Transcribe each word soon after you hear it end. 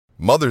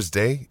Mother's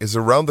Day is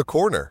around the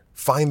corner.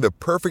 Find the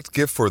perfect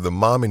gift for the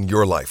mom in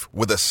your life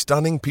with a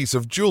stunning piece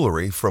of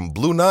jewelry from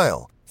Blue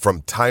Nile.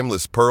 From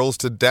timeless pearls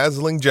to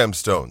dazzling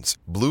gemstones,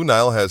 Blue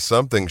Nile has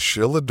something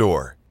she'll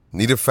adore.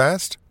 Need it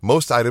fast?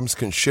 Most items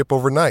can ship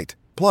overnight.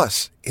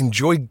 Plus,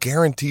 enjoy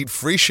guaranteed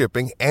free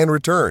shipping and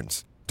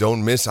returns.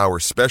 Don't miss our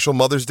special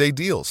Mother's Day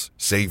deals.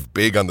 Save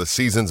big on the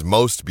season's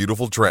most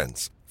beautiful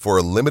trends. For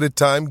a limited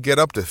time, get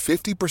up to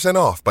 50%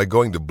 off by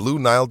going to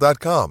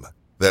BlueNile.com.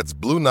 That's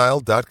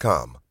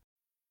BlueNile.com.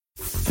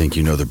 Think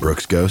you know the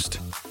Brooks Ghost?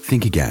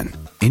 Think again.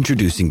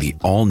 Introducing the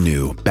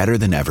all-new,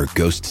 better-than-ever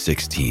Ghost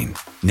 16.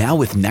 Now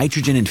with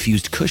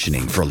nitrogen-infused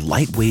cushioning for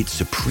lightweight,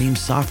 supreme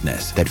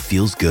softness that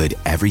feels good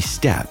every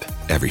step,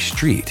 every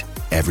street,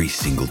 every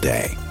single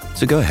day.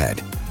 So go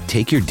ahead,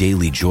 take your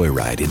daily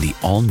joyride in the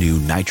all-new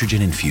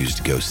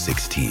nitrogen-infused Ghost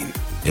 16.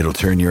 It'll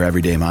turn your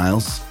everyday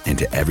miles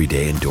into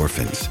everyday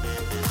endorphins.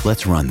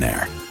 Let's run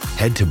there.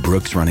 Head to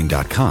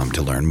brooksrunning.com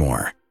to learn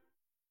more.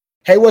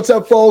 Hey, what's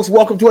up, folks?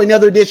 Welcome to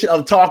another edition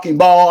of Talking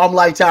Ball. I'm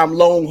lifetime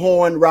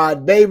Longhorn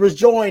Rod Babers,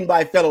 joined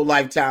by fellow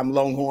lifetime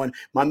Longhorn,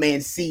 my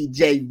man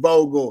CJ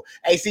Vogel.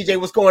 Hey,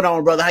 CJ, what's going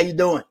on, brother? How you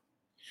doing?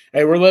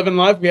 Hey, we're living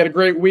life. We had a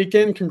great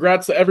weekend.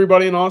 Congrats to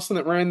everybody in Austin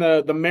that ran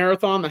the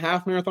marathon, the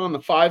half marathon, the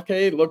 5K.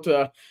 It looked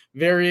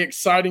very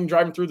exciting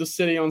driving through the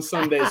city on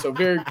Sunday. So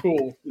very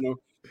cool,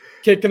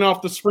 kicking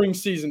off the spring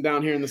season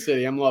down here in the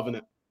city. I'm loving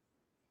it.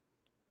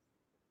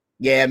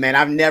 Yeah, man,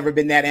 I've never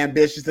been that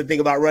ambitious to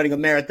think about running a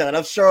marathon.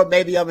 I'm sure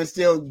maybe I'm in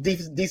still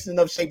decent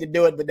enough shape to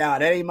do it, but no,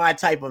 that ain't my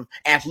type of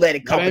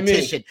athletic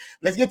competition.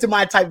 Let's get to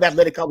my type of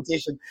athletic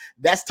competition.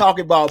 That's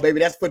talking ball,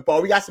 baby. That's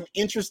football. We got some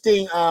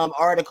interesting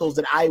articles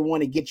that I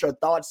want to get your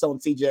thoughts on,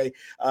 CJ.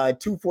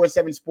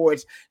 247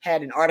 Sports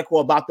had an article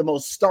about the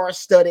most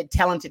star-studded,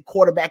 talented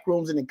quarterback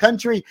rooms in the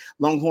country.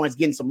 Longhorns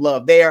getting some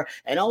love there.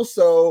 And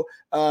also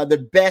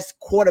the best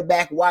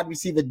quarterback wide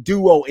receiver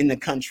duo in the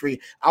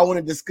country. I want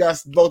to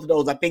discuss both of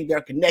those. I think they're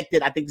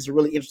connected. I think it's a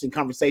really interesting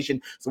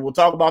conversation. So we'll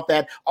talk about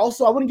that.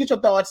 Also, I want to get your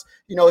thoughts.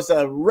 It's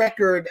a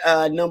record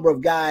number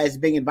of guys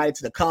being invited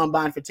to the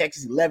combine for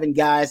Texas, 11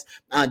 guys,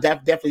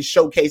 definitely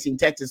showcasing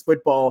Texas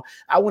football.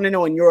 I want to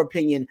know, in your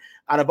opinion,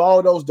 out of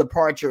all those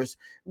departures,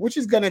 which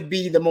is going to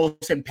be the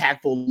most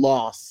impactful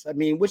loss? I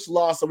mean, which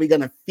loss are we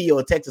going to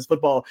feel Texas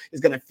football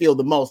is going to feel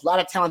the most? A lot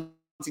of talented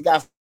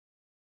guys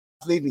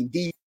leaving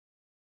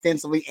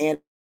defensively and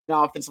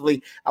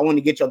offensively. I want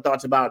to get your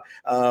thoughts about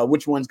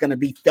which one's going to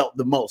be felt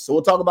the most. So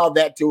we'll talk about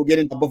that too. We'll get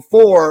into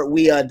before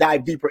we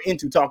dive deeper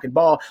into Talking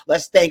Ball.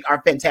 Let's thank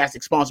our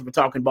fantastic sponsor for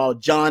Talking Ball,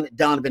 John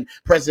Donovan,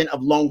 president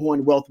of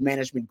Longhorn Wealth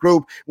Management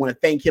Group. I want to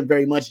thank him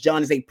very much.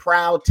 John is a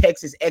proud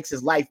Texas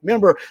Exes Life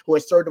member who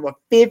has served over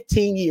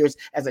 15 years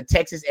as a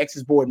Texas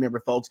Exes board member,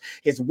 folks.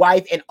 His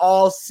wife and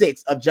all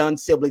 6 of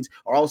John's siblings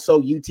are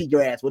also UT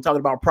grads. We're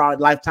talking about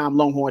proud lifetime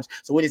Longhorns.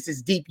 So it is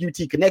this deep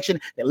UT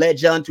connection that led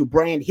John to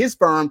brand his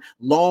firm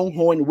Longhorn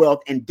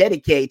Wealth and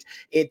dedicate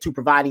it to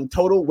providing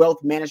total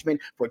wealth management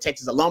for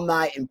Texas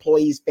alumni,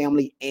 employees,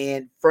 family,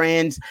 and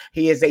friends.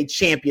 He is a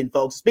champion,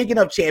 folks. Speaking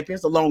of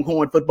champions, the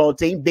Longhorn football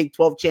team, Big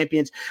 12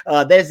 champions,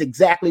 that is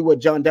exactly what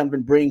John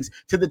Donovan brings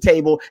to the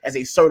table as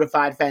a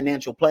certified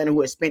financial planner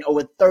who has spent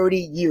over 30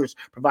 years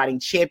providing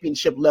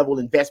championship level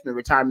investment,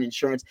 retirement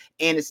insurance,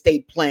 and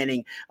estate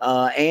planning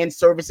and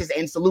services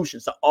and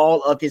solutions to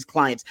all of his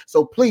clients.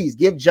 So please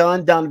give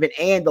John Donovan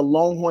and the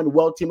Longhorn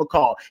Wealth team a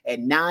call at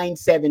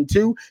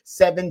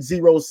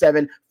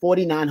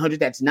 972-707-4900.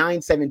 That's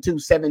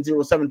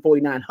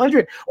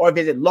 972-707-4900, or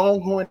visit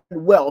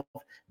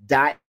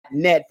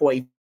longhornwealth.net for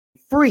a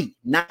free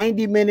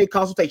 90-minute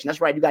consultation.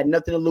 That's right. You got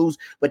nothing to lose,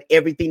 but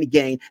everything to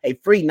gain. A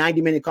free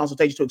 90-minute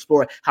consultation to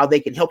explore how they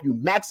can help you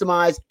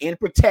maximize and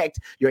protect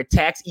your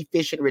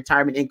tax-efficient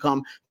retirement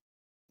income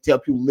to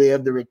help you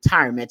live the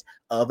retirement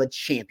of a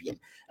champion.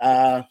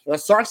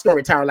 Sark's going to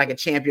retire like a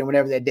champion,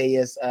 whatever that day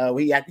is.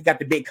 He got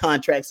the big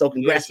contract, so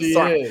congrats to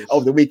Sark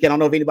over the weekend. I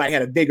don't know if anybody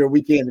had a bigger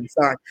weekend than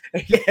Sark.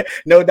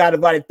 No doubt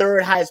about it.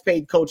 3rd highest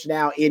paid coach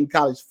now in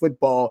college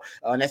football,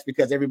 and that's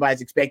because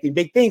everybody's expecting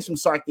big things from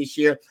Sark this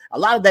year. A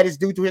lot of that is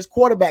due to his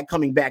quarterback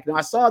coming back. Now,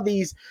 I saw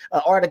these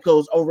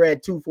articles over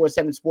at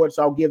 247 Sports,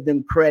 so I'll give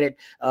them credit,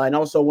 and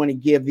also want to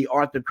give the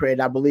author credit.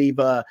 I believe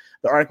the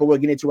article we're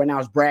getting into right now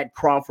is Brad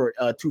Crawford,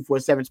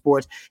 247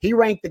 Sports. He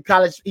ranked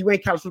college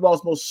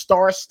football's most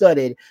star-studded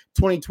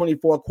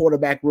 2024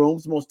 quarterback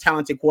rooms, most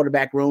talented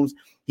quarterback rooms.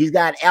 He's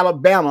got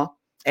Alabama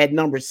at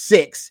number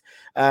 6,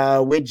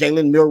 with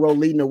Jalen Milroe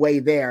leading the way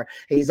there.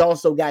 He's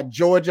also got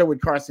Georgia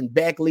with Carson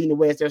Beck leading the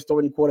way as their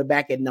starting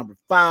quarterback at number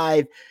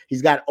 5.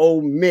 He's got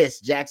Ole Miss,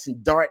 Jackson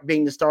Dart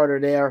being the starter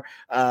there,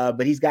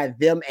 but he's got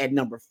them at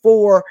number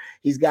 4.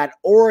 He's got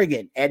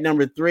Oregon at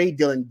number 3,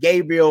 Dylan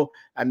Gabriel.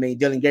 I mean,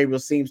 Dylan Gabriel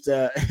seems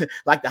to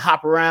like to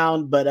hop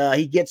around, but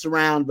he gets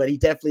around, but he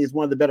definitely is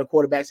one of the better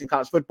quarterbacks in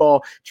college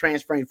football,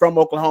 transferring from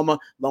Oklahoma.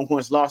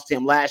 Longhorns lost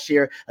him last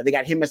year. They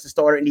got him as the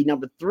starter in the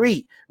number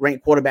 3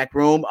 ranked quarterback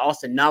room.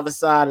 Austin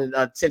Navasad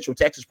Central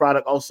Texas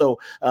product, also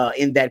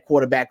in that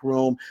quarterback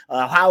room.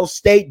 Ohio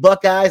State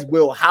Buckeyes,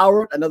 Will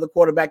Howard, another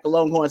quarterback the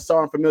Longhorns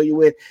star I'm familiar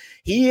with.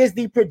 He is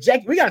the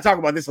projected. We got to talk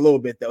about this a little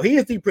bit, though. He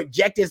is the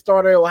projected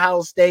starter at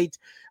Ohio State.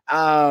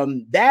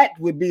 That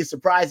would be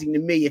surprising to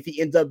me if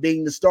he ends up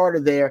being the starter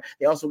there.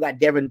 They also got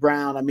Devin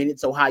Brown. I mean,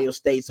 it's Ohio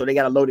State, so they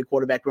got a loaded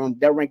quarterback room.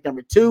 They're ranked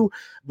number 2.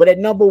 But at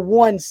number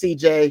 1,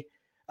 CJ,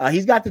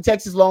 he's got the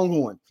Texas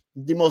Longhorns,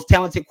 the most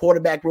talented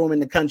quarterback room in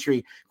the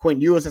country.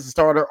 Quinn Ewers as a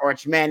starter,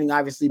 Arch Manning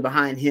obviously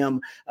behind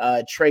him,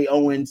 Trey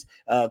Owens,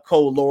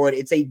 Cole Lord.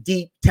 It's a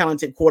deep,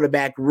 talented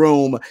quarterback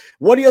room.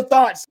 What are your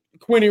thoughts?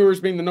 Quinn Ewers,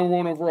 being the number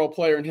 1 overall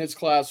player in his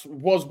class,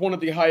 was one of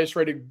the highest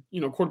rated,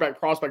 quarterback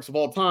prospects of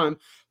all time.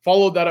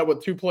 Followed that up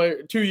with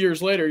 2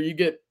 years later, you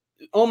get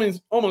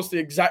almost the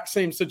exact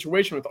same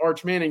situation with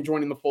Arch Manning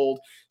joining the fold.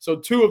 So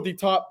 2 of the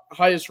top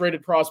highest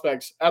rated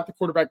prospects at the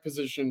quarterback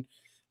position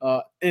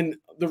in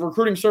the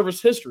recruiting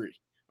service history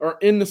are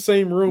in the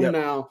same room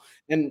now.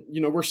 And,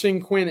 we're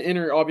seeing Quinn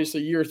enter,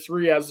 obviously, year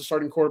 3 as the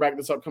starting quarterback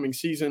this upcoming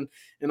season,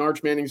 and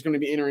Arch Manning is going to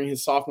be entering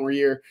his sophomore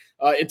year.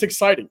 It's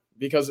exciting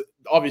because,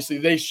 obviously,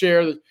 they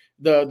share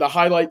the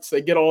highlights.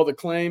 They get all the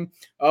claim.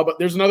 But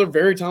there's another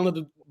very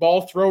talented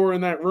ball thrower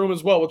in that room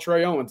as well with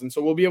Trey Owens. And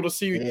so we'll be able to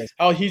see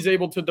how he's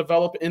able to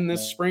develop in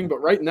this spring.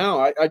 But right now,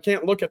 I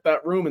can't look at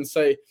that room and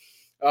say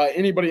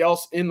anybody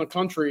else in the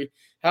country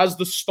has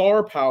the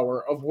star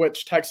power of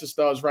which Texas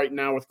does right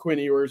now with Quinn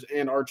Ewers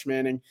and Arch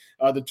Manning.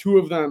 The 2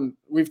 of them,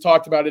 we've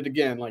talked about it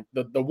again, like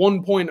the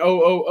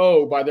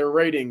 1.000 by their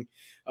rating.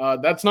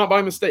 That's not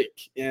by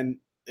mistake. And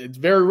it's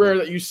very rare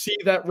that you see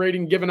that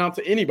rating given out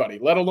to anybody,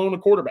 let alone a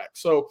quarterback.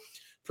 So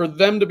for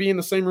them to be in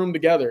the same room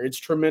together, it's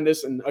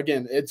tremendous. And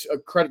again, it's a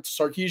credit to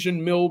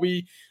Sarkisian,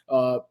 Milby,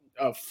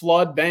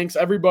 Flood, Banks,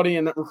 everybody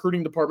in that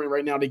recruiting department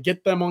right now to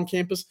get them on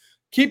campus,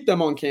 keep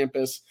them on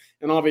campus.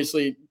 And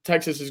obviously,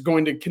 Texas is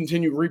going to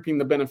continue reaping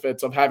the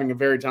benefits of having a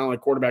very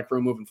talented quarterback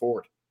room moving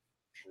forward.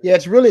 Yeah,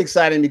 it's really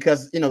exciting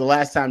because, the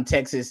last time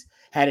Texas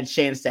had a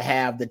chance to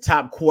have the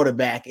top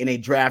quarterback in a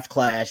draft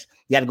class,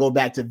 you got to go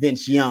back to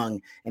Vince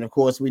Young. And, of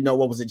course, we know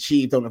what was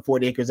achieved on the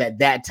 40 acres at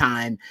that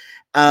time.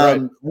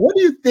 Right. What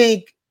do you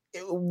think?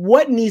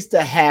 What needs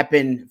to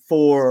happen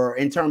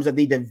in terms of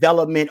the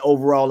development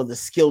overall of the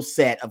skill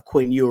set of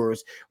Quinn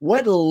Ewers?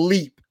 What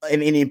leap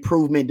and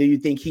improvement do you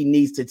think he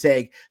needs to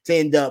take to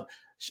end up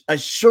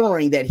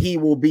assuring that he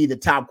will be the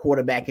top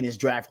quarterback in his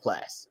draft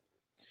class?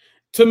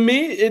 To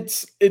me,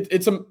 it's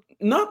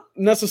not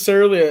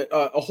necessarily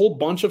a whole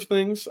bunch of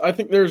things. I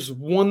think there's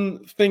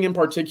one thing in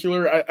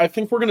particular. I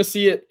think we're going to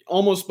see it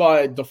almost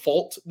by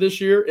default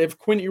this year. If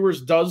Quinn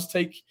Ewers does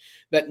take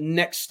that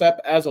next step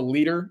as a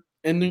leader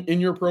in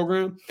your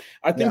program,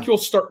 I think you'll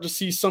start to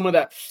see some of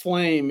that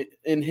flame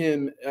in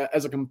him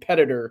as a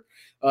competitor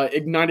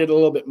ignited a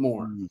little bit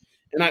more.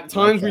 And at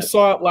times we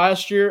saw it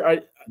last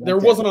year. There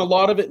wasn't a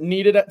lot of it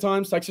needed at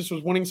times. Texas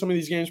was winning some of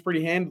these games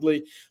pretty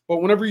handily.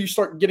 But whenever you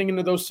start getting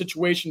into those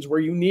situations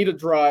where you need a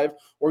drive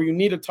or you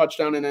need a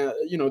touchdown in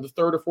the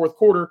 3rd or 4th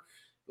quarter,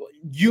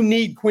 you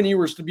need Quinn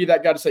Ewers to be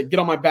that guy to say, get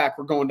on my back,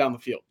 we're going down the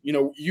field.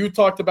 You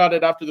talked about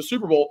it after the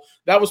Super Bowl.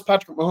 That was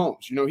Patrick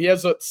Mahomes. He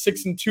has a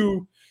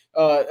 6-2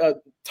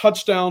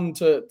 touchdown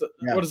to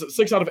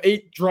 6 out of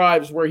 8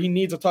 drives where he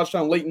needs a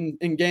touchdown late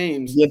in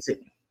games.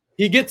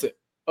 He gets it.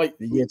 Like,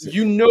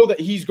 that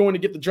he's going to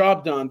get the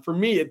job done. For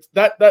me, it's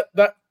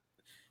that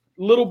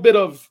little bit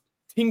of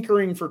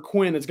tinkering for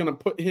Quinn is going to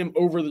put him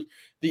over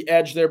the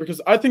edge there,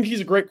 because I think he's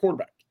a great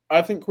quarterback.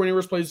 I think Quinn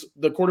Ewers plays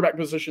the quarterback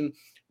position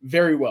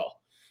very well.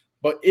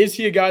 But is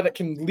he a guy that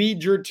can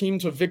lead your team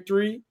to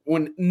victory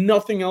when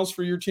nothing else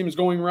for your team is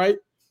going right?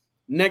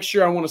 Next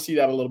year, I want to see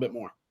that a little bit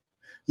more.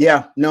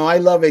 Yeah, no, I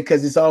love it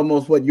because it's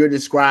almost what you're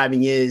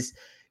describing is,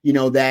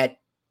 that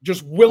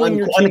just willing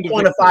your team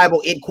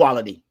unquantifiable it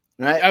quality.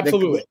 Right?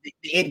 Absolutely.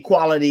 The it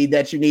quality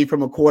that you need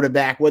from a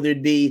quarterback, whether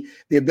it be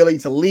the ability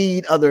to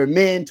lead other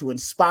men, to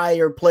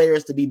inspire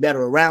players to be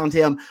better around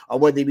him, or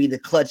whether it be the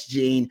clutch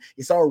gene.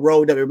 It's all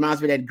rolled up. It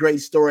reminds me of that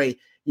great story.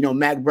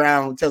 Mac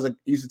Brown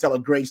used to tell a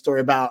great story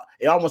about,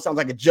 it almost sounds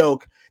like a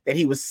joke, that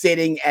he was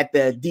sitting at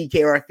the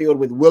DKR field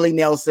with Willie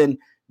Nelson,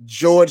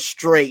 George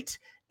Strait,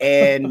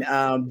 and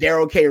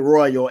Darrell K.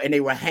 Royal, and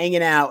they were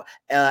hanging out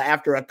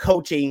after a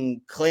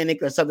coaching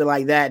clinic or something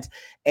like that.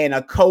 And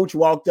a coach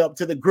walked up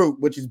to the group,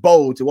 which is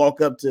bold to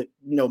walk up to,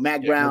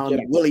 Mac Brown,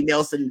 Willie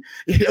Nelson,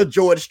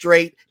 George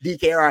Strait,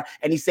 DKR.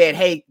 And he said,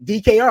 "Hey,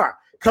 DKR,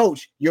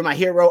 coach, you're my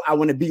hero. I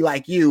want to be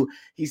like you."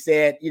 He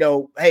said,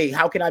 "Hey,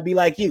 how can I be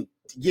like you?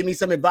 Give me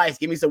some advice.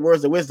 Give me some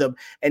words of wisdom."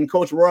 And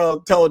Coach Royal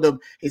told him,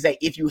 he said,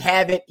 "If you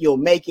have it, you'll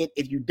make it.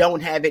 If you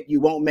don't have it,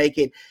 you won't make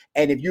it.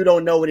 And if you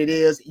don't know what it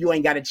is, you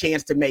ain't got a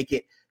chance to make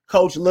it."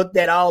 Coach looked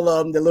at all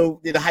of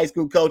them, the high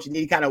school coach, and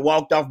he kind of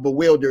walked off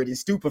bewildered and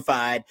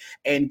stupefied.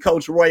 And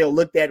Coach Royal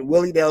looked at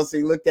Willie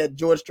Nelson, looked at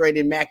George Strait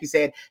and Mac. He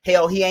said,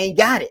 "Hell, he ain't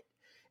got it."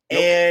 Nope.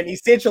 And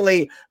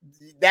essentially,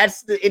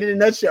 that's it in a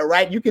nutshell,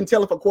 right? You can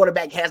tell if a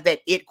quarterback has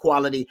that it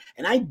quality.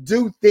 And I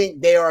do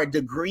think there are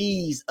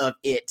degrees of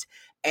it.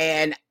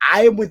 And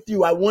I am with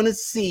you. I want to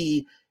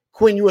see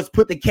Quinn Ewers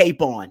put the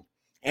cape on.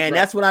 And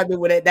that's what I do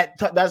with it. That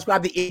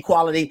describes the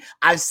equality.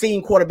 I've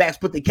seen quarterbacks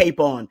put the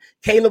cape on.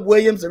 Caleb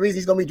Williams, the reason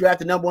he's going to be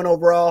drafted #1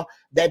 overall,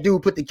 that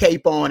dude put the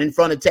cape on in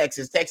front of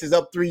Texas. Texas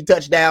up 3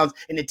 touchdowns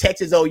in the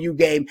Texas OU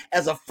game.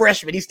 As a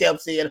freshman, he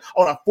steps in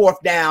on a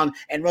 4th down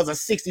and runs a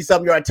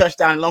 60-something yard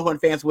touchdown. And Longhorn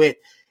fans went,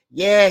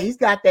 yeah, he's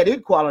got that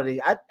equality.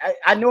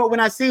 I know it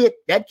when I see it.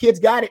 That kid's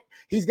got it.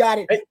 He's got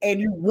it. And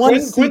you want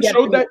to see Quinn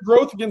showed that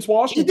growth against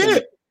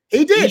Washington.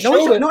 He did.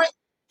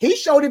 He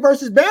showed it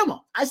versus Bama.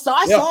 I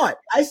saw it.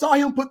 I saw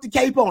him put the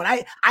cape on.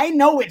 I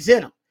know it's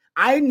in him.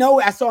 I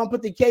saw him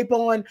put the cape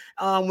on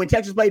when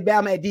Texas played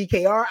Bama at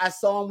DKR. I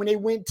saw him when they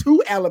went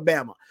to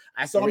Alabama.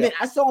 I saw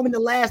him in the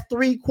last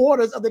 3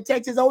 quarters of the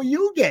Texas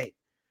OU game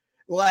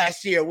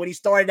last year when he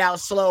started out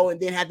slow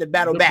and then had to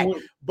battle back.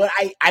 But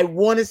I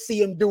want to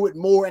see him do it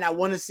more, and I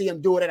want to see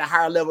him do it at a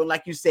higher level. And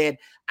like you said,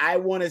 I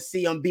want to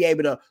see him be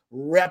able to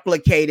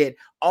replicate it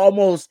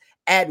almost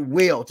at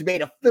will, to be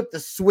able to flip the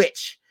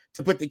switch,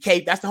 to put the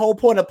cape. That's the whole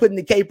point of putting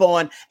the cape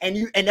on.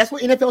 And that's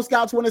what NFL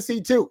scouts want to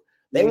see too.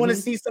 They want to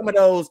see some of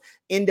those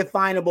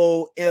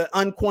indefinable,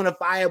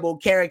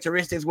 unquantifiable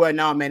characteristics where,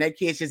 no, man, that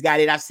kid's just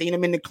got it. I've seen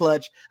him in the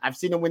clutch. I've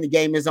seen him when the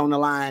game is on the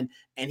line,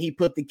 and he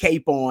put the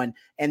cape on.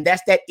 And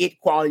that's that it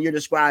quality you're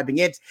describing.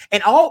 By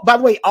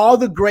the way, all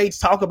the greats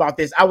talk about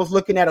this. I was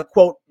looking at a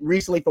quote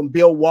recently from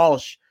Bill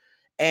Walsh,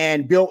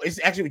 and it's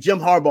actually Jim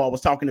Harbaugh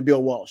was talking to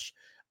Bill Walsh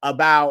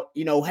about,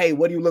 hey,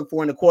 what do you look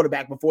for in a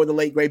quarterback before the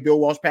late, great Bill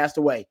Walsh passed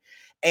away?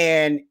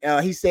 And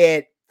he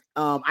said,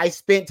 I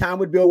spent time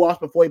with Bill Walsh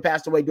before he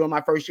passed away during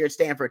my first year at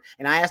Stanford.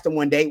 And I asked him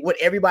one day what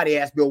everybody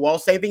asked Bill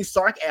Walsh. Same thing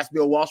Sark asked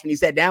Bill Walsh when he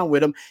sat down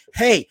with him.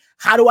 Hey,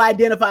 how do I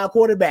identify a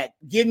quarterback?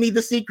 Give me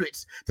the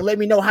secrets to let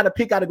me know how to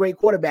pick out a great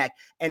quarterback.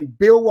 And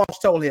Bill Walsh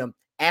told him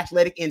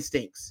athletic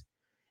instincts.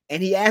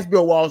 And he asked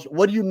Bill Walsh,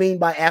 what do you mean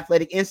by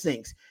athletic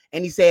instincts?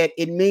 And he said,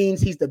 it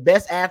means he's the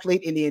best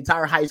athlete in the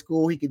entire high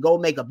school. He could go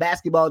make a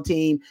basketball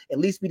team, at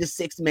least be the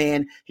 6th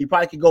man. He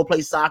probably could go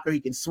play soccer. He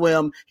can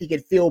swim. He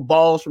could field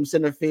balls from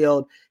center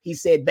field. He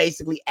said,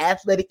 basically,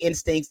 athletic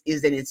instincts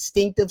is an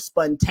instinctive,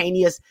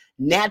 spontaneous,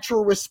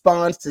 natural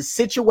response to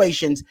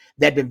situations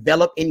that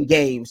develop in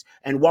games.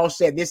 And Walsh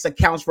said this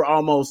accounts for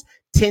almost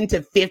 10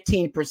 to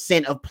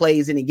 15% of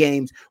plays in the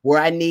games where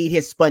I need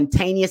his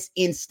spontaneous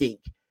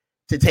instinct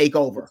to take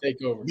over.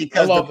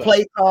 Because the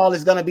play call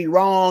is going to be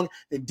wrong.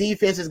 The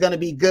defense is going to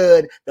be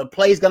good. The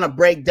play is going to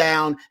break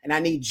down. And I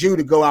need you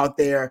to go out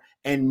there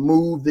and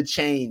move the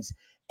chains.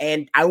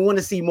 And I want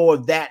to see more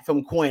of that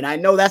from Quinn. I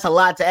know that's a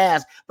lot to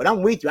ask, but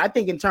I'm with you. I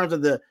think in terms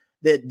of the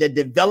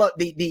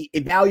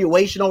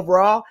evaluation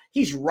overall,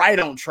 he's right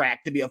on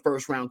track to be a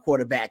first-round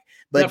quarterback.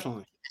 But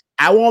definitely,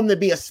 I want him to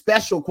be a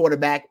special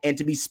quarterback, and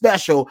to be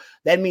special,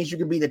 that means you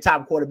can be the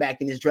top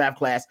quarterback in this draft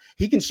class.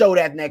 He can show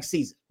that next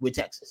season with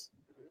Texas.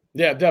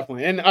 Yeah,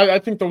 definitely. And I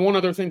think the one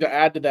other thing to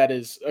add to that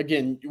is,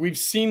 again, we've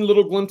seen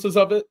little glimpses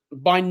of it.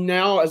 By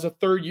now, as a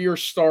 3rd-year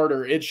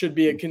starter, it should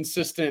be a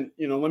consistent,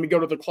 let me go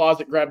to the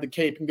closet, grab the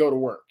cape, and go to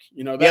work.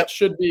 It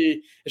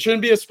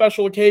shouldn't be a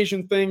special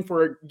occasion thing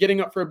for getting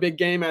up for a big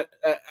game at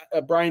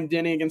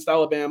Bryant-Denny against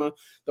Alabama.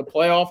 The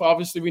playoff,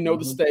 obviously, we know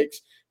the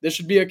stakes. This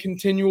should be a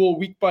continual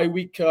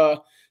week-by-week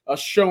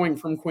showing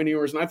from Quinn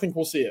Ewers, and I think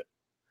we'll see it.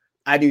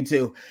 I do,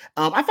 too.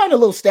 I found a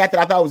little stat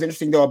that I thought was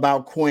interesting, though,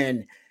 about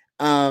Quinn.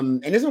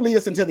 And this will lead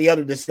us into the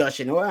other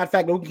discussion. Well, in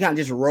fact, we can kind of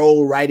just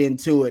roll right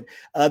into it.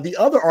 The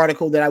other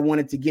article that I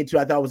wanted to get to,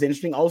 I thought was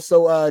interesting.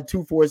 Also,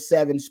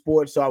 247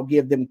 Sports, so I'll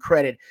give them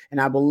credit. And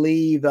I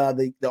believe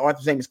the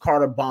author's name is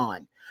Carter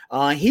Bond.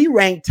 He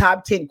ranked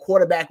top 10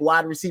 quarterback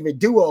wide receiver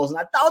duos. And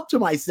I thought to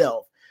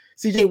myself,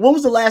 CJ, when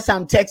was the last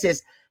time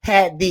Texas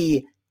had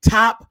the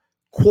top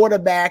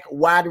quarterback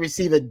wide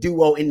receiver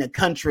duo in the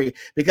country?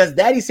 Because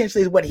that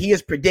essentially is what he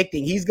is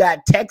predicting. He's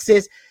got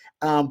Texas,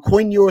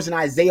 Quinn Ewers and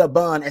Isaiah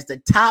Bond as the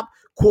top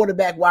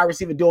quarterback wide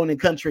receiver duo in the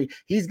country.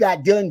 He's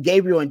got Dylan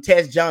Gabriel and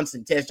Tez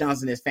Johnson. Tez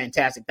Johnson is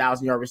fantastic,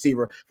 1,000-yard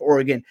receiver for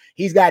Oregon.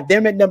 He's got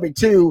them at number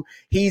 2.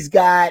 He's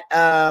got,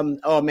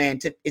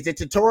 is it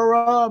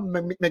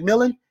Tatora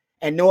McMillan?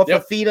 And Noah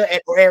Fafita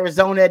at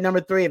Arizona at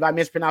number 3. If I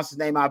mispronounce his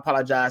name, I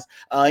apologize.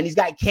 And he's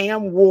got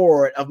Cam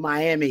Ward of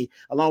Miami,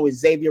 along with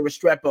Xavier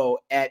Restrepo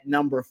at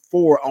number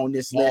 4 on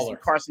this list.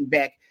 And Carson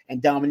Beck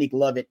and Dominique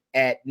Lovett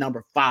at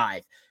number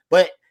 5.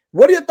 But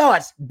what are your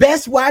thoughts?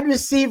 Best wide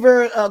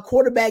receiver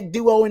quarterback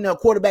duo in the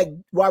quarterback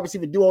wide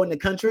receiver duo in the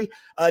country.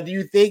 Do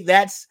you think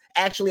that's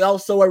actually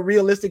also a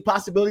realistic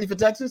possibility for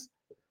Texas?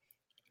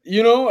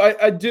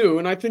 I do.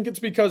 And I think it's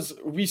because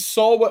we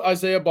saw what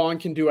Isaiah Bond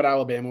can do at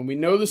Alabama. We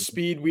know the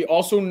speed. We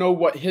also know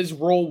what his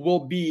role will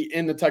be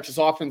in the Texas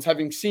offense,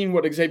 having seen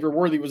what Xavier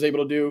Worthy was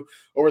able to do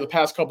over the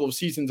past couple of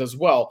seasons as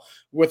well.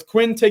 With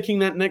Quinn taking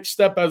that next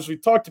step, as we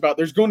talked about,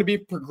 there's going to be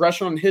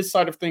progression on his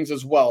side of things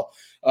as well.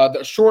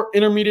 The short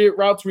intermediate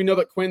routes, we know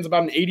that Quinn's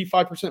about an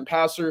 85%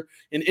 passer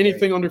in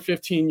anything under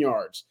 15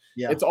 yards.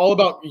 Yeah. It's all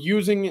about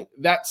using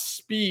that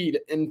speed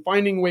and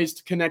finding ways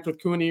to connect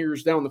with Quinn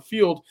Ewers down the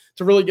field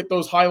to really get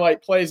those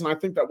highlight plays. And I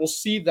think that we'll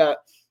see that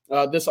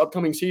this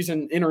upcoming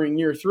season entering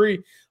year 3.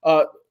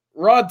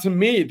 Rod, to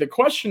me, the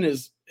question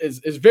is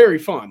very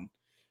fun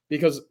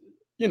because,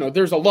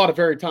 there's a lot of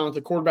very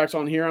talented quarterbacks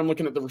on here. I'm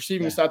looking at the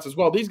receiving stats as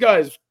well. These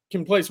guys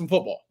can play some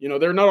football.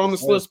 They're not on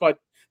this list by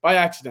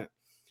accident.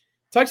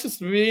 Texas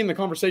to be in the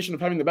conversation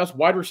of having the best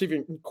wide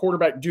receiving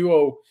quarterback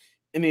duo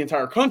in the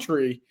entire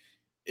country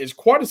is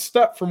quite a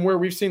step from where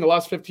we've seen the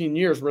last 15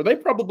 years, where they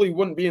probably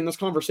wouldn't be in this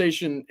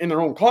conversation in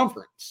their own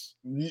conference.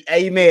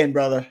 Amen,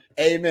 brother.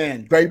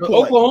 Amen. Great point.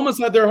 Oklahoma's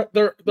had their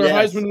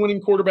Heisman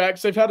winning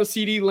quarterbacks. They've had a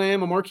CD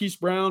Lamb, a Marquise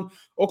Brown.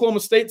 Oklahoma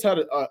State's had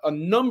a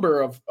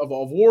number of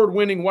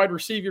award-winning wide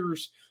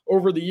receivers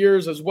over the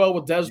years as well,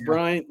 with Des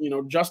Bryant,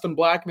 Justin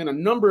Blackman, a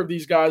number of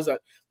these guys that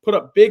put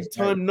up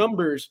big-time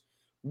numbers.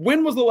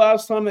 When was the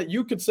last time that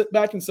you could sit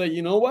back and say,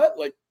 you know what,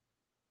 like,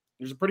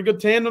 there's a pretty good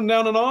tandem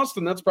down in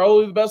Austin. That's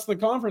probably the best in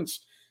the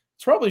conference.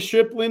 It's probably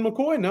Shipley and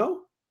McCoy,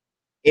 no?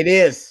 It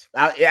is.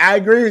 I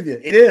agree with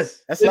you. It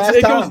is. That's the last time.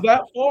 It goes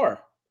that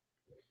far.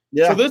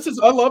 Yeah. So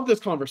I love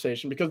this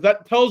conversation because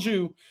that tells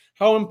you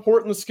how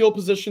important the skill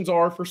positions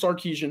are for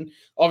Sarkisian.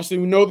 Obviously,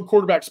 we know the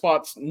quarterback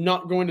spot's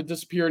not going to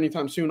disappear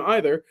anytime soon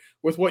either.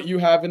 With what you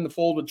have in the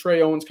fold with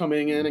Trey Owens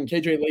coming in and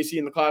KJ Lacey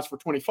in the class for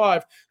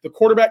 25, the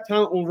quarterback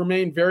talent will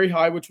remain very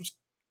high, which was,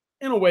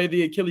 in a way,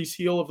 the Achilles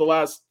heel of the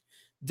last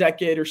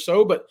decade or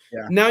so. But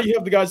now you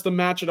have the guys to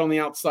match it on the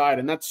outside,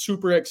 and that's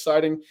super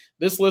exciting.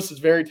 This list is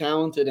very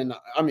talented, and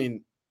I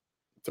mean,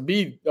 to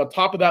be on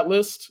top of that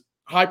list,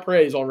 high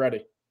praise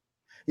already.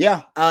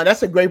 Yeah,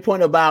 that's a great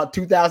point about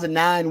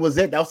 2009 was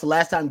it. That was the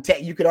last time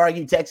you could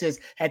argue Texas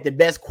had the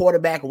best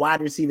quarterback wide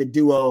receiver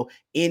duo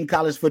in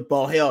college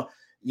football. Hell,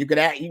 you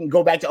can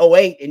go back to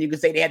 08 and you could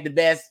say they had the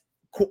best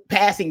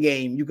passing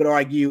game, you could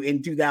argue,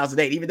 in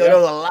 2008, even though there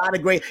was a lot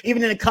of great,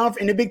 even in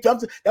the Big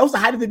 12, that was the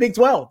height of the Big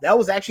 12. That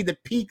was actually the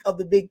peak of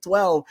the Big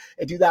 12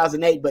 in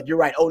 2008. But you're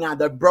right, 09,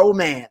 the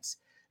bromance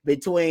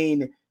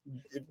between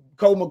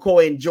Cole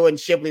McCoy and Jordan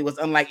Shipley was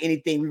unlike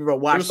anything we've ever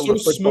watched. It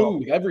was so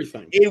smooth,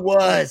 everything. It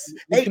was.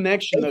 The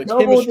connection, the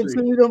chemistry.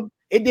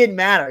 It didn't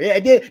matter. Yeah,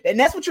 it did. And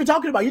that's what you're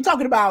talking about. You're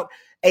talking about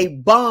a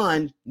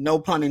bond, no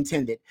pun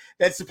intended,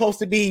 that's supposed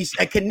to be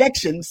a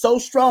connection so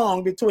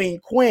strong between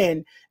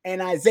Quinn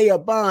and Isaiah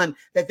Bond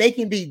that they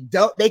can beat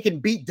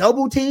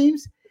double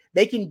teams.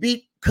 They can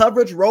beat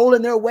coverage,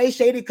 rolling their way,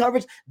 shaded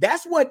coverage.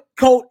 That's what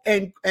Colt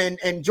and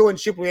Jordan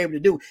Shipley were able to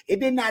do.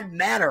 It did not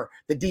matter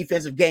the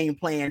defensive game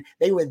plan.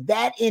 They were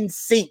that in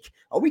sync.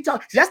 Are we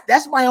talking?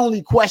 That's my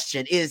only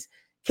question is,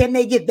 can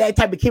they get that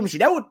type of chemistry?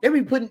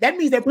 That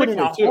means they're putting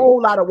a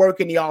whole lot of work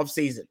in the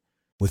offseason.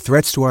 With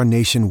threats to our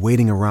nation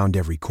waiting around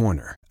every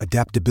corner,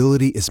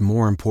 adaptability is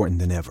more important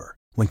than ever.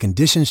 When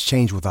conditions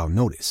change without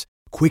notice,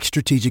 quick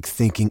strategic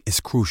thinking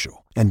is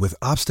crucial. And with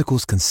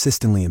obstacles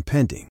consistently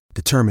impending,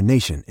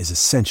 determination is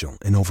essential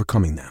in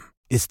overcoming them.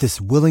 It's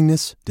this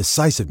willingness,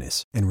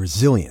 decisiveness, and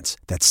resilience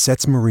that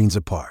sets Marines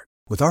apart.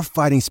 With our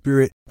fighting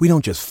spirit, we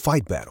don't just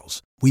fight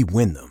battles, we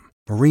win them.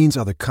 Marines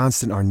are the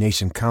constant our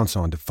nation counts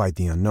on to fight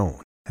the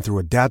unknown. And through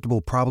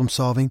adaptable problem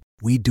solving,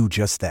 we do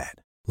just that.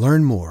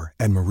 Learn more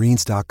at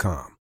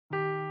marines.com.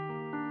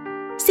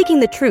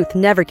 Seeking the truth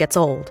never gets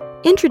old.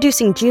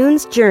 Introducing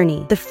June's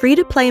Journey, the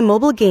free-to-play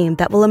mobile game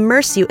that will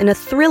immerse you in a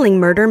thrilling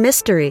murder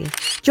mystery.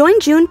 Join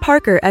June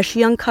Parker as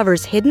she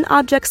uncovers hidden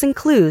objects and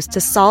clues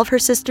to solve her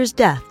sister's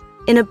death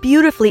in a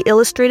beautifully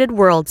illustrated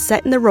world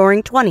set in the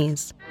Roaring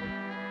 '20s.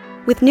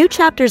 With new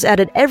chapters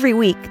added every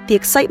week, the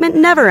excitement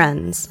never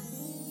ends.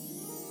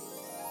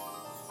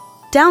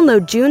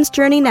 Download June's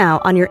Journey now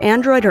on your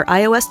Android or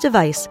iOS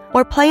device,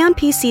 or play on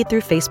PC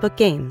through Facebook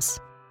Games.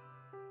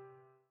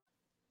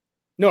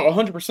 No,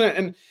 100%.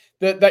 And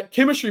that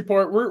chemistry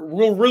part,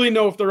 we'll really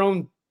know if they're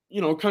on,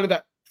 kind of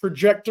that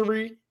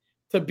trajectory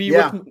to be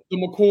with the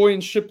McCoy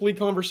and Shipley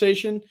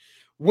conversation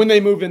when they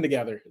move in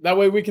together. That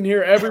way we can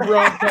hear every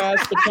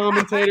broadcast, the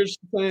commentators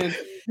saying,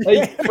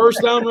 hey,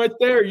 first down right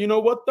there. You know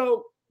what,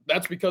 though?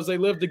 That's because they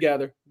live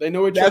together. They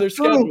know each other's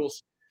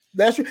schedules.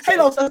 That's true. Hey,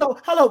 hold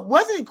on.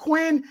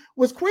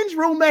 Was Quinn's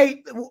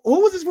roommate?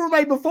 Who was his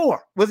roommate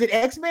before? Was it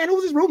X-Man? Who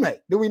was his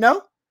roommate? Do we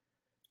know?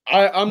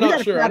 I'm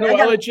not sure. I know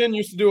LHN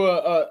used to do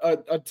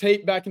a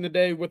tape back in the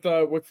day with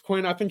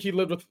Quinn. I think he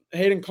lived with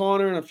Hayden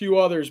Connor and a few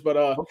others. But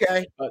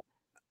okay.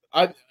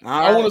 I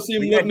want to see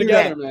them living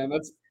together, man.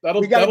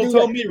 That'll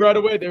tell me right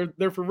away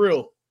they're for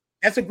real.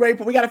 That's a great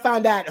point. We got to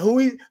find out who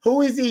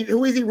is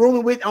he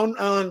rooming with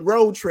on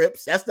road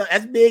trips. That's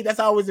big. That's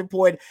always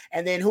important.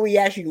 And then who he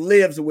actually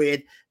lives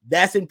with.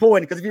 That's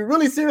important, because if you're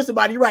really serious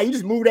about it, you're right. You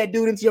just move that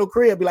dude into your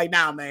crib. Be like,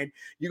 nah, man,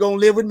 you're gonna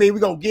live with me. We're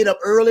gonna get up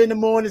early in the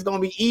morning. It's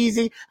gonna be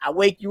easy. I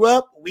wake you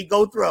up. We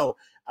go throw.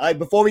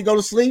 Before we go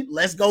to sleep,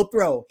 let's go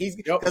throw.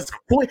 Because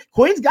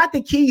Quinn's got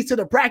the keys to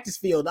the practice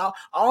field.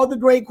 All the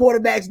great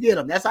quarterbacks get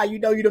them. That's how you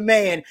know you're the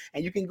man,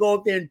 and you can go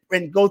up there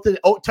and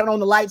turn on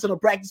the lights on the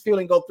practice field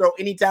and go throw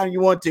anytime you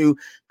want to.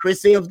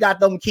 Chris Sims got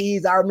them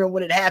keys. I remember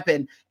when it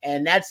happened,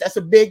 and that's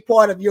a big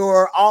part of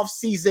your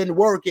off-season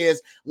work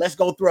is let's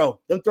go throw.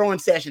 Them throwing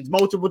sessions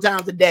multiple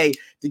times a day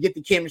to get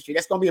the chemistry.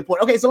 That's going to be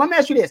important. Okay, so let me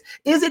ask you this.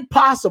 Is it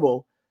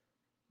possible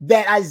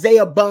that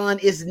Isaiah Bond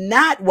is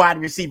not wide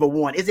receiver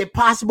one? Is it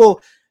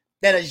possible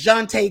that a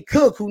Jonte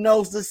Cook who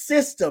knows the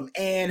system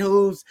and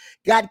who's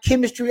got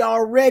chemistry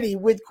already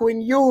with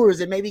Quinn Ewers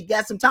and maybe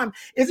got some time,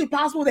 is it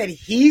possible that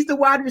he's the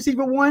wide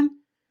receiver one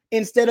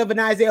instead of an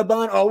Isaiah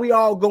Bond? Or are we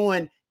all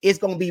going, it's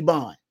going to be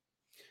Bond?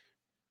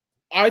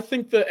 I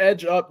think the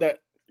edge up that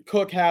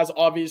Cook has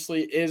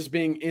obviously is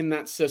being in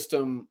that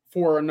system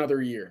for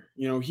another year.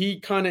 He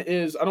kind of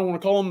is, I don't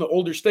want to call him the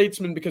older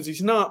statesman because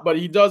he's not, but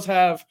he does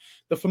have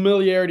the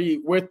familiarity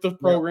with the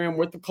program,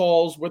 with the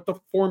calls, with the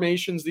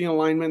formations, the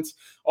alignments,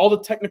 all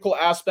the technical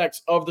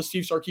aspects of the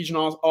Steve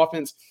Sarkisian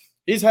offense.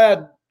 He's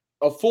had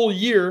a full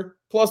year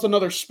plus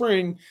another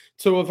spring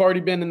to have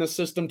already been in the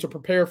system to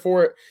prepare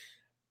for it.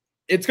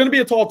 It's going to be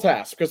a tall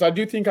task because I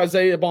do think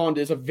Isaiah Bond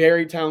is a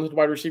very talented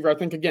wide receiver. I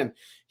think, again,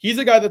 he's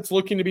a guy that's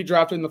looking to be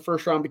drafted in the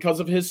first round because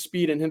of his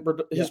speed and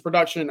his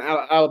production in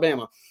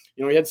Alabama.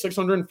 He had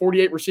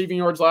 648 receiving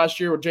yards last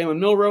year with Jalen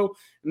Milroe,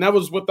 and that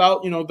was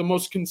without, the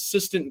most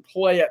consistent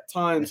play at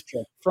times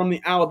from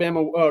the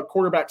Alabama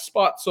quarterback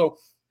spot. So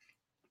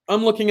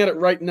I'm looking at it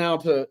right now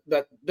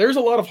that there's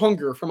a lot of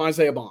hunger from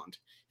Isaiah Bond.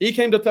 He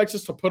came to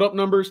Texas to put up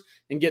numbers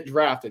and get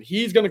drafted.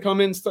 He's going to come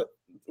in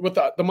with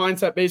the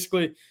mindset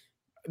basically,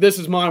 this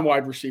is my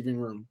wide receiving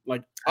room.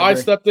 Like I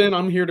stepped in,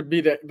 I'm here to be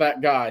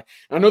that guy.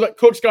 I know that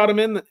Cook's got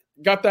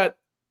got that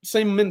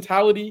same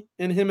mentality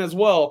in him as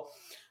well.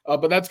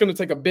 But that's going to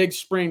take a big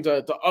spring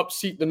to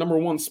upseat the number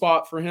one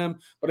spot for him.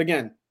 But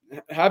again,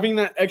 having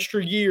that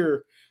extra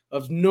year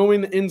of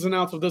knowing the ins and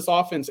outs of this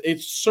offense, it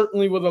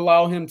certainly would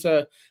allow him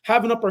to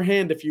have an upper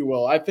hand, if you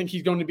will. I think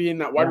he's going to be in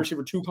that wide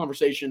receiver 2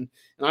 conversation.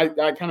 And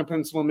I kind of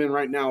pencil him in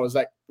right now as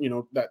that,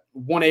 that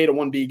 1A to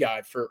 1B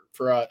guy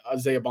for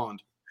Isaiah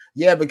Bond.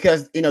 Yeah,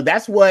 because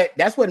that's what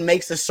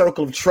makes the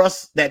circle of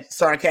trust that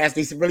Sark has,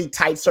 these really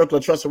tight circle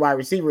of trust for wide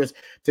receivers.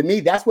 To me,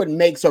 that's what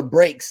makes or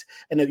breaks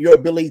and your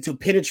ability to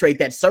penetrate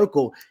that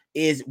circle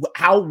is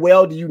how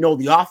well do you know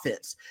the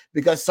offense?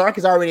 Because Sark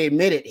has already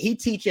admitted he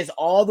teaches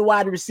all the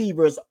wide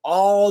receivers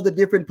all the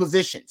different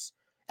positions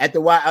at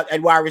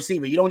wide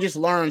receiver. You don't just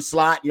learn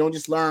slot, you don't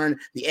just learn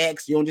the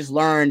X, you don't just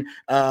learn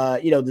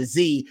the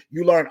Z,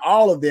 you learn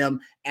all of them,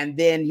 and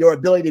then your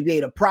ability to be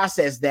able to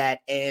process that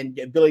and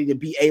the ability to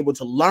be able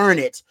to learn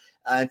it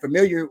and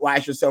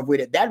familiarize yourself with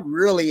it, that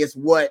really is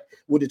what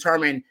will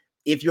determine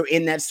if you're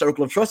in that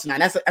circle of trust.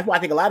 And that's why I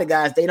think a lot of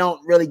guys, they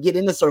don't really get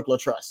in the circle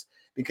of trust,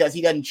 because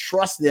he doesn't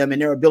trust them and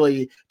their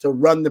ability to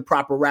run the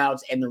proper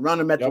routes and to run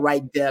them at the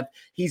right depth.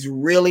 He's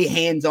really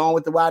hands-on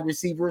with the wide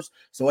receivers.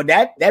 So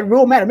that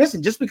real matter.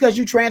 Listen, just because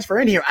you transfer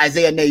in here,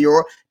 Isaiah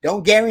Nayor,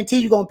 don't guarantee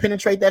you're going to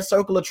penetrate that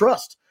circle of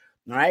trust.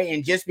 All right.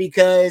 And just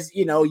because,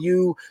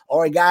 you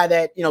are a guy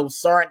that,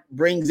 Sark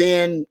brings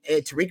in,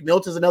 Tariq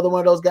Milton's another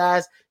one of those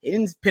guys. It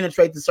didn't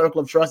penetrate the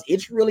circle of trust.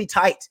 It's really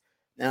tight.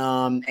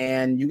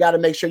 And you got to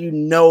make sure you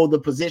know the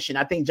position.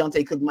 I think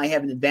Jonte Cook might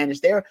have an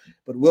advantage there,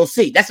 but we'll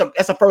see. That's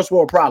a first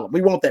world problem.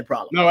 We want that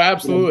problem. No,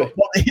 absolutely.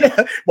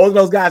 Both of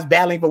those guys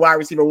battling for wide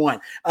receiver 1.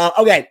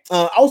 Okay.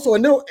 Also, a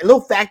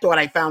little factor that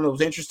I found that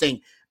was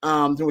interesting.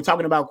 We're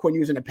talking about Quinn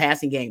Ewers in the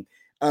passing game.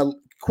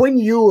 Quinn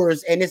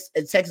Ewers and his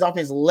Texas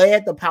offense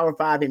led the Power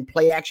 5 in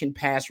play action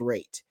pass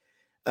rate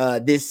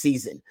this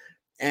season.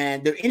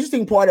 And the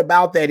interesting part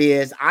about that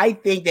is I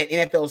think that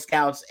NFL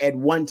scouts at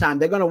one time,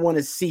 they're going to want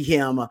to see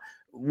him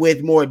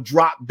with more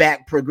drop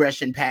back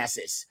progression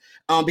passes.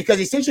 Because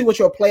essentially what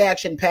your play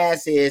action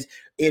pass is,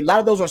 a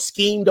lot of those are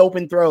schemed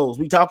open throws.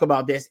 We talk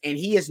about this, and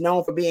he is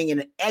known for being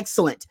an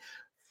excellent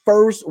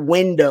first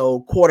window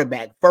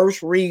quarterback,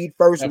 first read,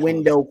 first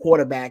window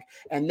quarterback.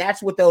 And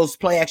that's what those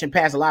play action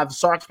passes, a lot of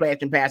Sark's play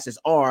action passes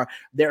are.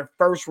 Their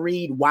first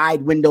read,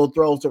 wide window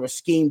throws that were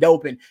schemed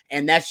open.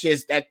 And that's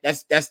just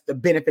that's the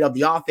benefit of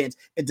the offense,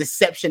 a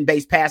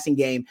deception-based passing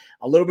game.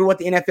 A little bit what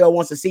the NFL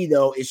wants to see,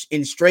 though, is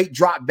in straight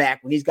drop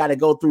back when he's got to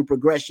go through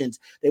progressions.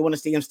 They want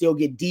to see him still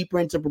get deeper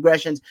into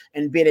progressions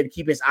and be able to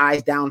keep his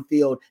eyes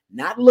downfield,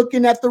 not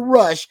looking at the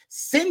rush,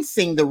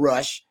 sensing the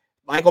rush,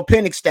 Michael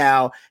Penix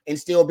style, and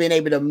still being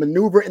able to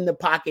maneuver in the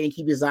pocket and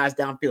keep his eyes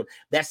downfield.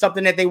 That's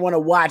something that they want to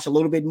watch a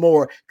little bit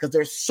more because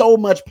there's so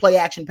much play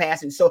action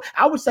passing. So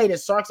I would say that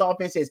Sark's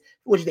offense is,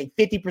 what do you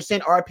think,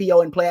 50%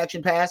 RPO in play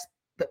action pass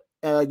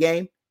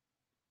game,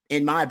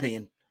 in my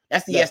opinion.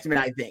 That's the estimate,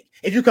 I think.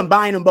 If you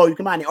combine them both, you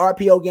combine the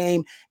RPO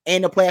game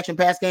and the play action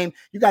pass game,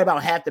 you got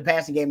about half the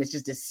passing game. It's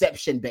just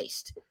deception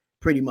based,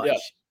 pretty much.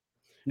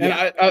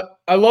 Yeah. And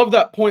I love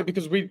that point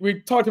because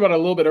we talked about it a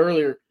little bit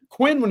earlier.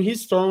 Quinn, when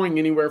he's throwing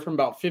anywhere from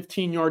about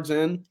 15 yards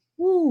in,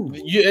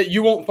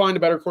 you won't find a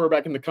better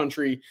quarterback in the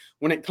country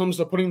when it comes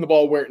to putting the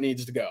ball where it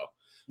needs to go.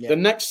 Yeah. The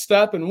next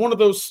step, and one of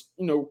those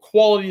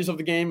qualities of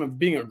the game of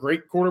being a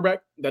great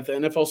quarterback that the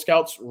NFL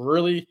scouts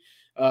really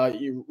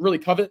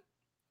covet,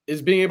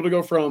 is being able to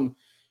go from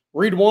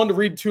read 1 to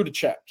read 2 to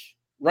check.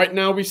 Right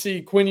now, we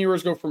see Quinn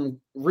Ewers go from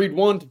read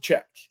 1 to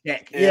check.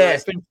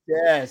 Yes.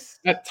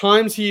 At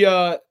times,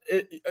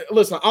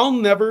 listen, I'll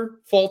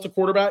never fault a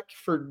quarterback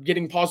for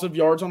getting positive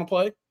yards on a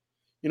play.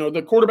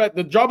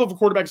 The job of a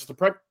quarterback is to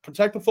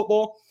protect the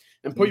football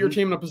and put your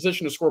team in a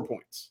position to score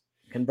points.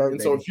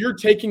 So if you're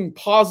taking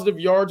positive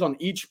yards on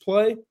each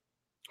play,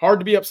 hard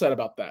to be upset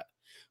about that.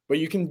 but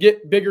you can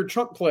get bigger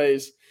chunk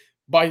plays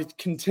by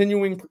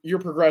continuing your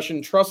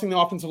progression, trusting the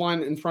offensive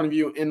line in front of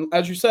you, and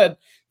as you said,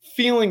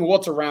 feeling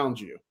what's around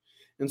you.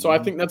 And so I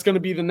think that's going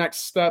to be the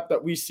next step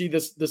that we see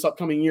this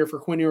upcoming year for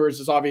Quinn Ewers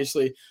is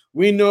obviously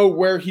we know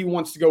where he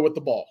wants to go with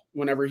the ball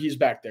whenever he's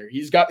back there.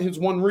 He's got his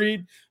one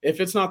read. If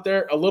it's not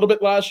there, a little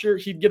bit last year,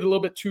 he'd get a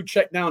little bit too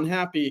checked down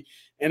happy.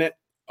 And it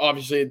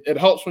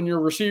helps when your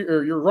receiver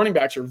or your running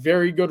backs are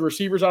very good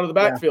receivers out of the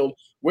backfield,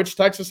 which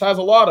Texas has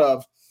a lot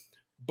of.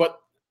 But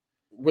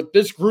with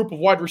this group of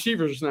wide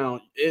receivers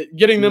now,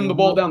 getting them the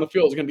ball down the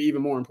field is going to be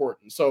even more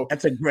important. So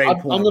that's a great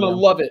point. I'm going to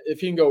love it if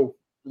he can go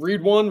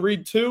read one,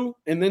 read two,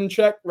 and then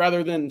check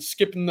rather than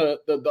skipping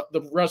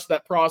the rest of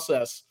that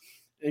process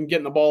and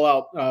getting the ball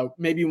out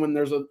maybe when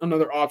there's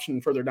another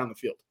option further down the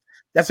field.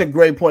 That's a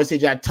great point,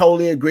 CJ. I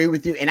totally agree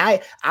with you. And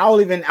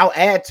I'll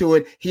add to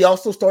it. He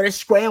also started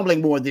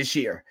scrambling more this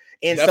year.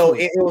 And Definitely.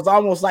 So it was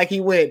almost like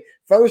he went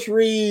first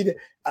read,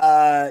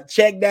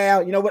 check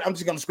down. You know what? I'm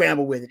just going to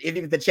scramble with it.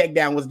 If the check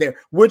down was there,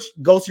 which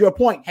goes to your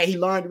point. Hey, he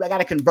learned I got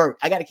to convert.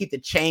 I got to keep the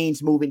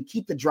chains moving,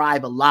 keep the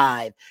drive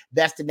alive.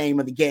 That's the name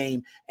of the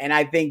game. And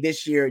I think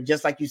this year,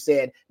 just like you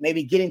said,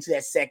 maybe getting to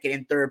that second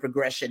and third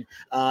progression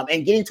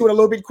and getting to it a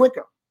little bit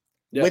quicker.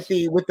 Yes.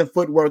 With the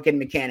footwork and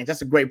mechanics.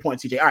 That's a great point,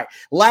 CJ. All right.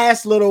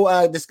 Last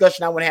little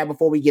discussion I want to have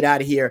before we get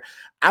out of here.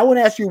 I want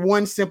to ask you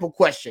one simple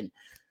question.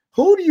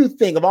 Who do you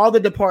think of all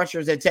the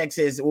departures that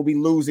Texas will be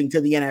losing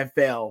to the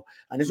NFL?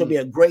 And this will be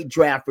a great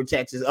draft for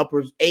Texas.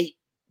 Upwards 8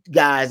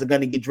 guys are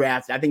going to get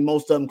drafted. I think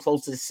most of them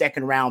close to the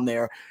second round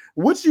there.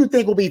 Which do you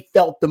think will be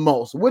felt the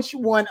most? Which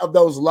one of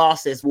those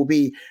losses will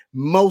be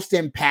most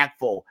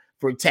impactful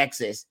for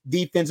Texas,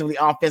 defensively,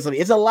 offensively?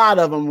 It's a lot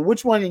of them.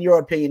 Which one, in your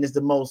opinion, is the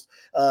most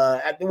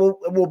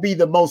will be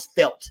the most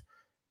felt?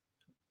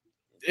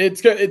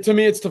 To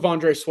me, it's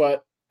T'Vondre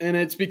Sweat. And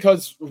it's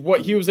because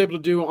what he was able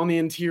to do on the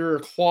interior,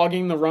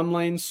 clogging the run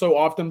lane so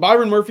often.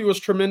 Byron Murphy was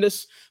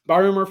tremendous.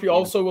 Byron Murphy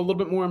also a little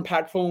bit more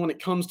impactful when it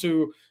comes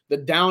to the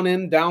down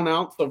in, down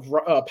out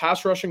of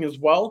pass rushing as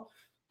well.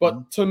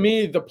 But to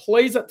me, the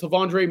plays that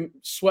T'Vondre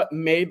Sweat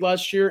made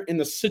last year in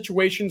the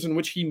situations in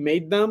which he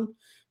made them,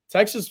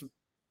 Texas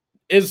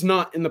is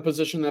not in the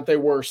position that they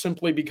were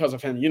simply because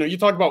of him. You know, you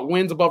talk about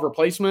wins above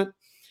replacement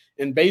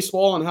in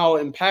baseball and how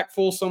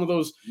impactful some of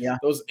those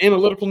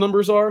analytical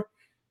numbers are.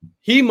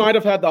 He might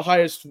have had the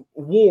highest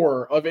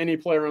WAR of any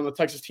player on the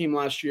Texas team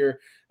last year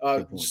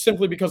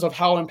simply because of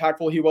how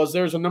impactful he was.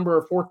 There's a number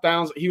of fourth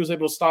downs that he was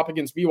able to stop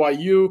against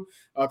BYU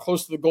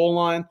close to the goal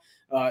line.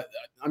 I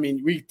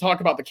mean, we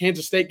talk about the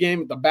Kansas State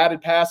game, the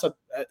batted pass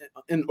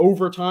in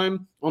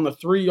overtime on the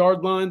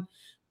 3-yard line.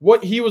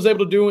 What he was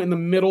able to do in the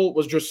middle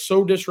was just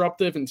so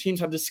disruptive, and teams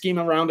had to scheme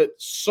around it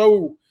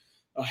so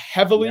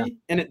heavily,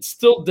 and it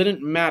still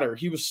didn't matter.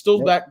 He was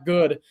still that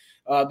good.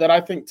 That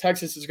I think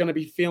Texas is going to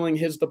be feeling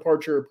his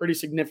departure pretty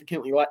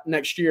significantly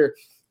next year,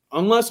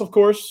 unless, of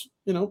course,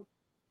 you know,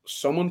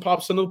 someone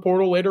pops into the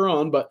portal later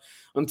on. But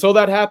until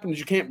that happens,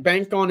 you can't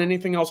bank on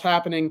anything else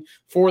happening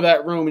for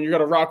that room, and you got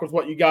to rock with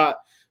what you got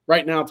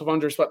right now.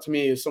 T'Vondre Sweat, to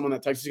me, is someone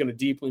that Texas is going to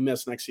deeply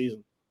miss next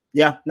season.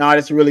 Yeah, no,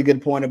 that's a really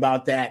good point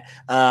about that.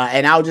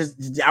 And I'll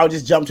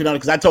just jump to another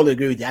because I totally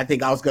agree with you. I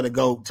think I was going to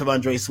go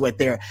T'Vondre Sweat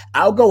there.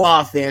 I'll go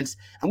offense.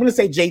 I'm going to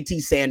say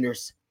JT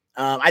Sanders.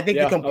 I think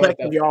the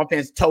complexity of your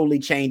offense totally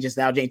changes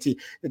now, JT.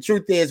 The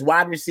truth is,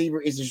 wide receiver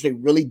is just a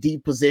really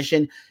deep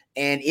position,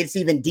 and it's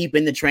even deep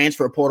in the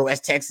transfer portal, as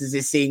Texas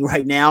is seeing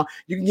right now.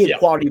 You can get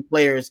quality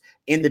players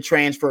in the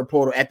transfer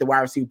portal at the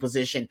wide receiver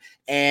position.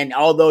 And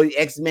although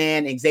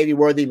X-Man and Xavier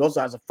Worthy also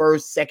has a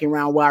first,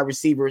 second-round wide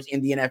receivers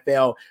in the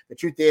NFL, the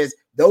truth is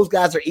those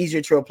guys are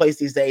easier to replace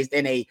these days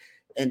than a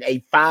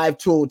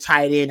 5-tool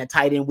tight end, a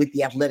tight end with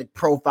the athletic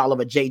profile of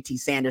a JT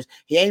Sanders.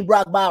 He ain't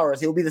Brock Bowers.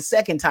 He'll be the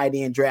second tight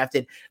end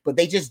drafted, but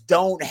they just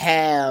don't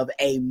have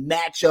a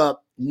matchup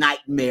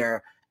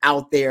nightmare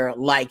out there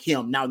like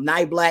him. Now,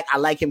 Nye Black, I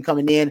like him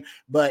coming in,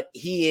 but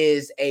he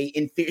is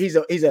he's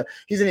an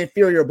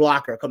inferior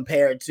blocker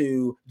compared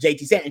to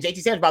JT Sanders. And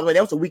JT Sanders, by the way,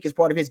 that was the weakest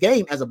part of his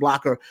game as a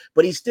blocker,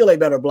 but he's still a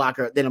better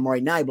blocker than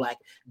Amari Nye Black.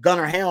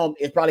 Gunnar Helm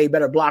is probably a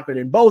better blocker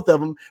than both of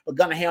them, but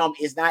Gunnar Helm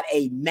is not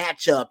a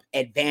matchup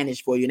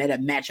advantage for you, and that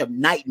a matchup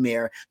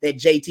nightmare that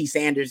JT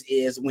Sanders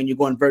is when you're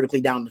going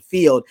vertically down the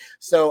field.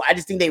 So I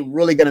just think they're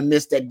really going to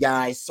miss that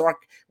guy. Sark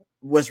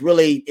was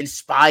really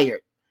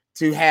inspired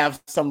to have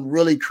some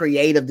really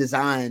creative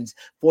designs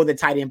for the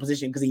tight end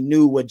position because he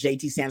knew what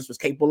JT Sanders was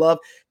capable of.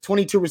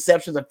 22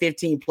 receptions of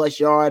 15-plus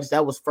yards.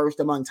 That was first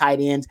among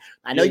tight ends.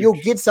 I know you'll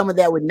get some of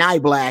that with Nye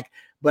Black,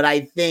 but I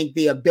think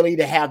the ability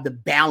to have the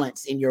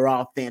balance in your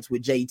offense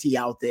with JT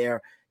out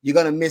there, you're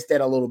going to miss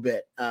that a little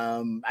bit.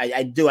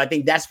 I do. I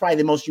think that's probably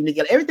the most unique.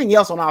 Everything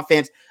else on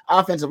offense,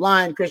 offensive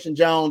line, Christian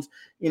Jones,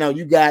 you know,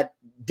 you got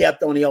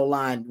depth on the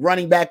O-line.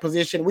 Running back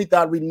position, we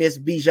thought we'd miss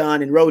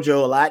Bijan and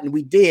Rojo a lot, and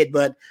we did,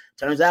 but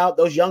turns out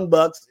those young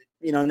bucks,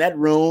 you know, in that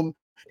room,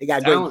 they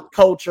got great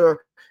culture,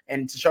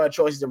 and Tashard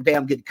Choice is a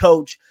damn good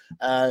coach.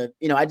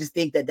 You know, I just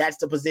think that that's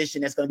the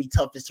position that's going to be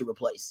toughest to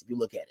replace if you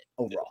look at it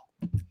overall.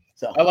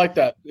 So I like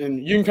that.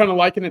 And you can kind of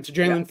liken it to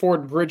Jalen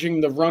Ford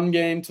bridging the run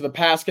game to the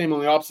pass game on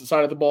the opposite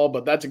side of the ball,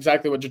 but that's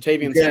exactly what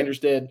Jatavian Sanders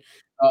did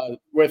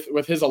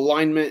with his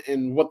alignment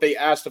and what they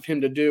asked of him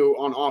to do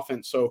on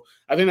offense. So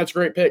I think that's a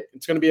great pick.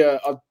 It's going to be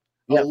a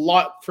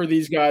lot for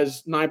these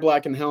guys,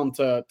 Niblack and Helm,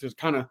 to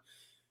kind of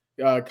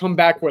come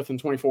back with in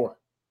 24.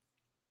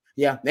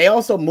 Yeah, they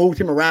also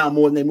moved him around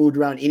more than they moved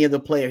around any other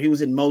player. He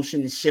was in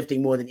motion and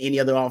shifting more than any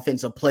other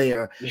offensive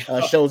player.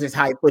 Shows his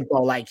high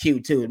football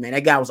IQ too, man.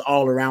 That guy was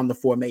all around the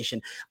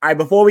formation. All right,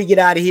 before we get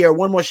out of here,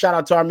 one more shout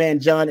out to our man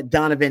John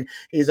Donovan.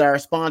 He's our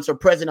sponsor,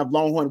 president of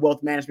Longhorn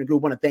Wealth Management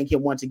Group. I want to thank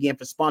him once again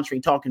for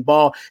sponsoring Talking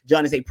Ball.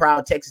 John is a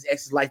proud Texas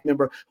Exes Life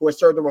member who has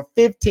served over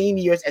 15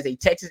 years as a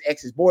Texas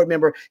Exes board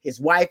member.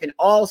 His wife and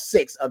all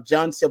 6 of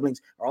John's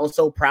siblings are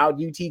also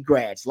proud UT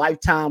grads,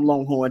 lifetime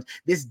Longhorns.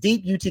 This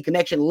deep UT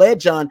connection led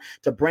John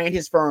to brand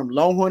his firm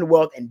Longhorn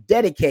Wealth and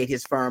dedicate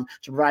his firm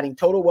to providing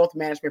total wealth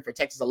management for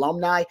Texas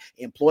alumni,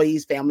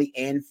 employees, family,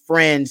 and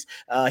friends.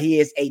 He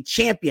is a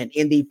champion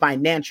in the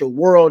financial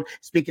world.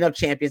 Speaking of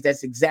champions,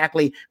 that's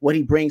exactly what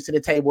he brings to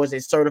the table as a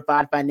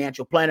certified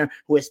financial planner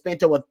who has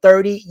spent over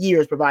 30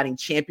 years providing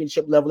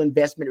championship level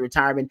investment,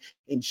 retirement,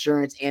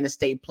 insurance, and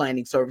estate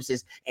planning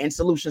services and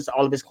solutions to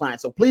all of his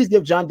clients. So please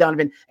give John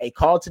Donovan a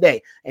call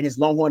today and his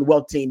Longhorn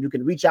Wealth team. You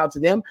can reach out to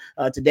them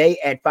today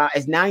at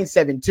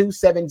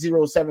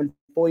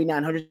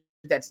 972-707-4900.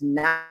 That's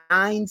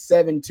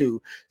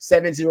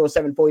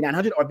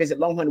 972-707-4900, or visit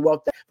Longhorn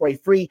Wealth for a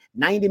free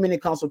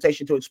 90-minute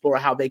consultation to explore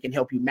how they can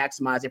help you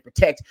maximize and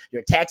protect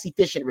your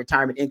tax-efficient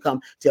retirement income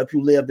to help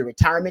you live the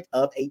retirement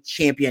of a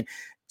champion.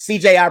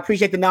 CJ, I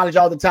appreciate the knowledge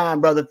all the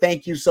time, brother.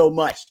 Thank you so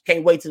much.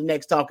 Can't wait till the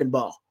next Talking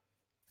Ball.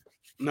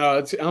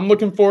 No, I'm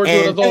looking forward to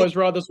it as always,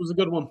 Rod. This was a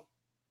good one.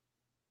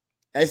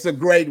 It's a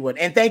great one.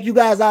 And thank you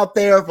guys out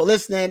there for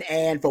listening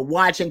and for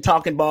watching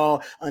Talking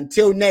Ball.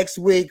 Until next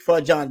week,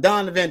 for John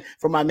Donovan,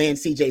 for my man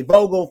CJ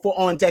Vogel, for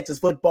On Texas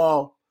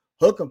Football,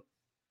 hook 'em.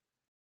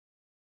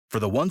 For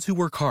the ones who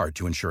work hard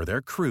to ensure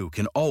their crew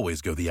can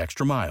always go the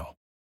extra mile,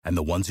 and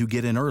the ones who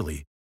get in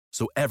early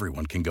so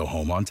everyone can go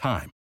home on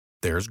time,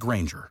 there's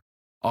Grainger,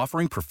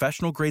 offering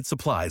professional-grade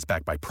supplies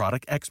backed by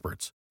product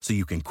experts so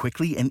you can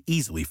quickly and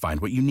easily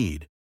find what you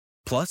need.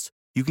 Plus,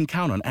 you can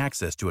count on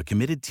access to a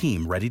committed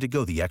team ready to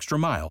go the extra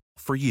mile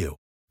for you.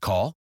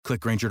 Call, click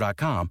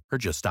Grainger.com, or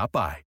just stop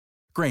by.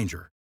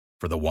 Grainger,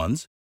 for the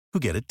ones who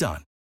get it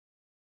done.